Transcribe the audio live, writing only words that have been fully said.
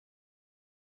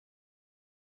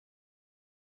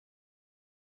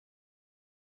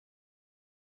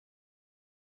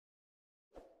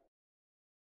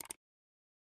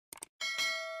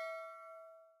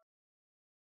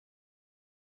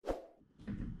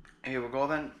here we go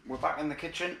then. We're back in the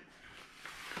kitchen.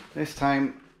 This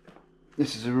time,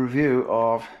 this is a review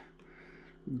of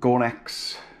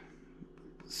Gonex,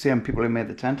 same people who made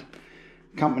the tent,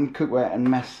 camping cookware and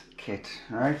mess kit.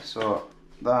 Alright, so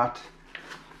that's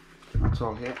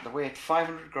all here. The weight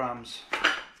 500 grams.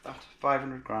 That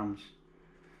 500 grams.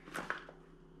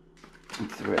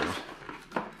 That's the weight of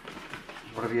it.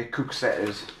 Whatever your Cookset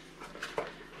is.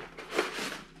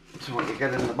 So what you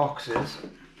get in the box is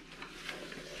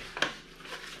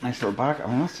nice little bag. I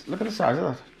mean, look at the size of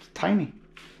that. It's tiny.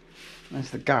 There's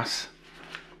the gas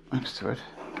next to it.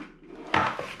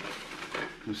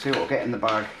 We'll see what we'll get in the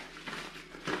bag.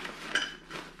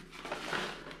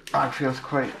 Bag feels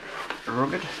quite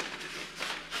rugged.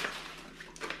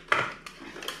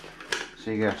 So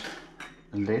you get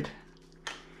a lid.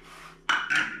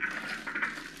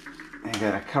 You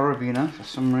get a carabiner for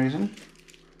some reason.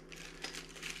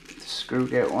 The screw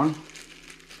gate one.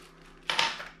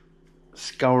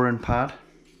 Scouring pad.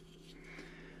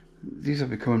 These are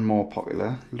becoming more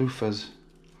popular. Loofahs.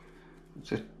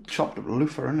 It's a chopped up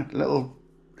loofah, isn't it? Little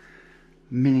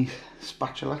mini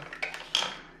spatula.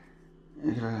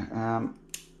 You got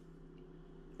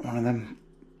one of them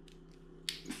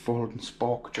folding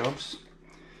SPORK jobs.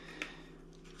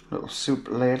 Little soup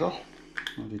ladle.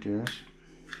 How do you do this?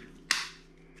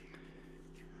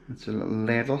 It's a little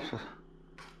ladle for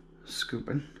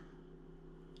scooping.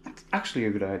 It's actually a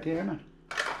good idea, isn't it?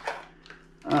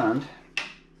 And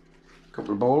a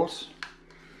couple of bowls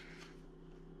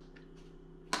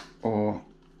or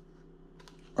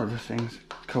other things,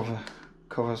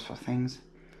 covers for things.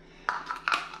 I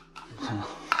don't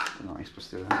know how you're supposed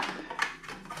to do that.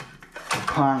 The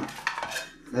pan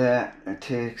there, it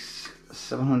takes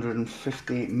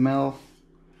 750 ml,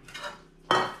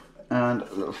 and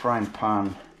a little frying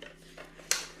pan.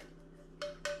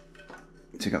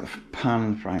 So you got the pan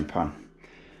and frying pan.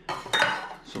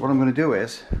 So what I'm going to do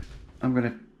is, I'm going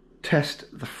to test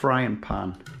the frying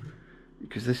pan,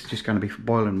 because this is just going to be for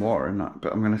boiling water and that,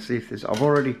 but I'm going to see if this, I've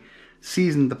already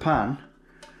seasoned the pan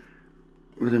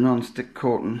with a non-stick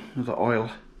coating of the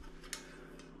oil,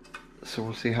 so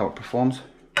we'll see how it performs.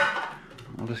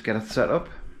 I'll just get it set up.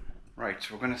 Right,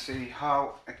 so we're going to see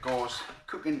how it goes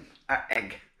cooking an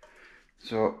egg.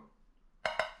 So,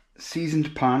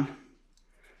 seasoned pan,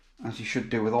 as you should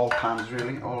do with all pans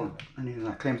really. Anything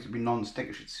that claims to be non-stick,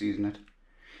 you should season it.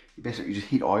 You basically just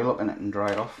heat oil up in it and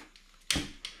dry it off. Get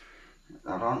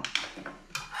that on. Like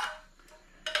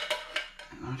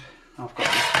that. I've got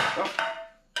this up.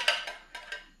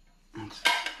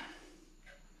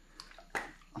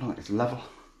 I don't think it's level.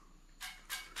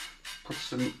 Put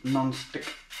some non-stick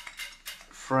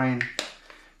FRYLIGHT.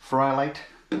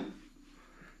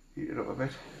 Heat it up a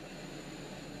bit.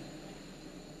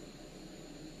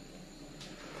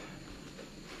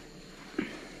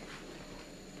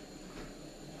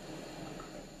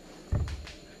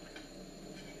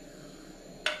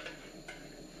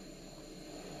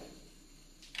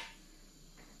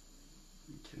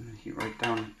 Heat right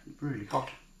down, really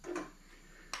hot.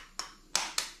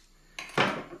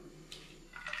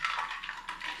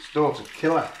 Stove's a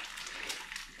killer.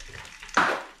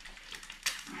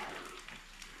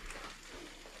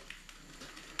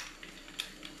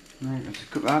 Right, let's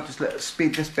cook that, just let us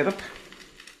speed this bit up.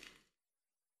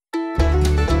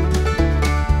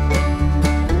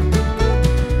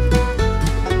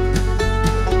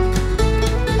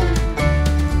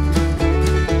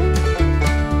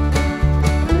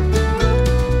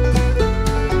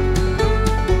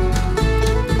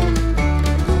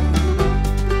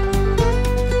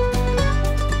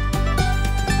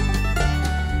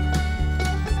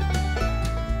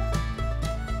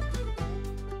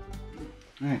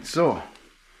 Right, so,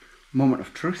 moment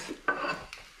of truth.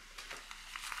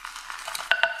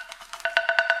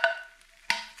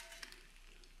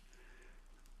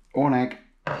 One egg,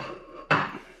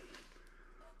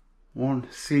 one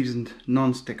seasoned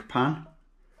non-stick pan.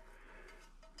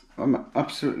 I'm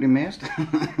absolutely amazed.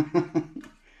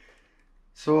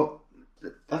 So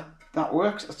that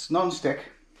works. It's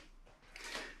non-stick.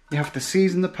 You have to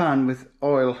season the pan with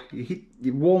oil.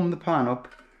 You warm the pan up.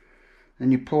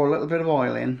 Then you pour a little bit of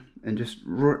oil in and just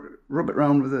rub it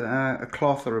around with a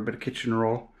cloth or a bit of kitchen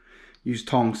roll. Use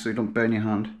tongs so you don't burn your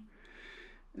hand.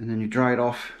 And then you dry it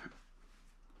off.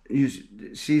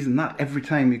 Season that every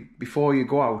time before you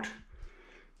go out.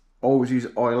 Always use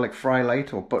oil like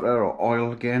FRYLIGHT or butter or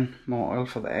oil again. More oil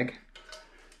for the egg.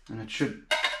 And it should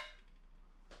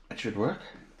work.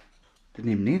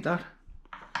 Didn't even need that.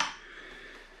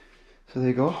 So there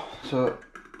you go. So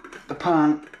the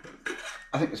pan,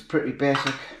 I think it's pretty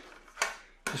basic.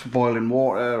 Just boiling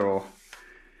water or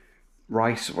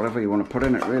rice or whatever you want to put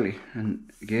in it really.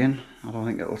 And again, I don't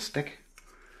think it'll stick.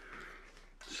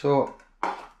 So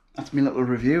that's my little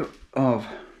review of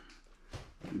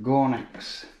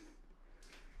Gonex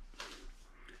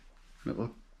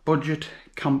little budget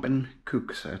camping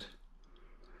cook set.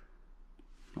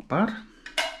 Not bad.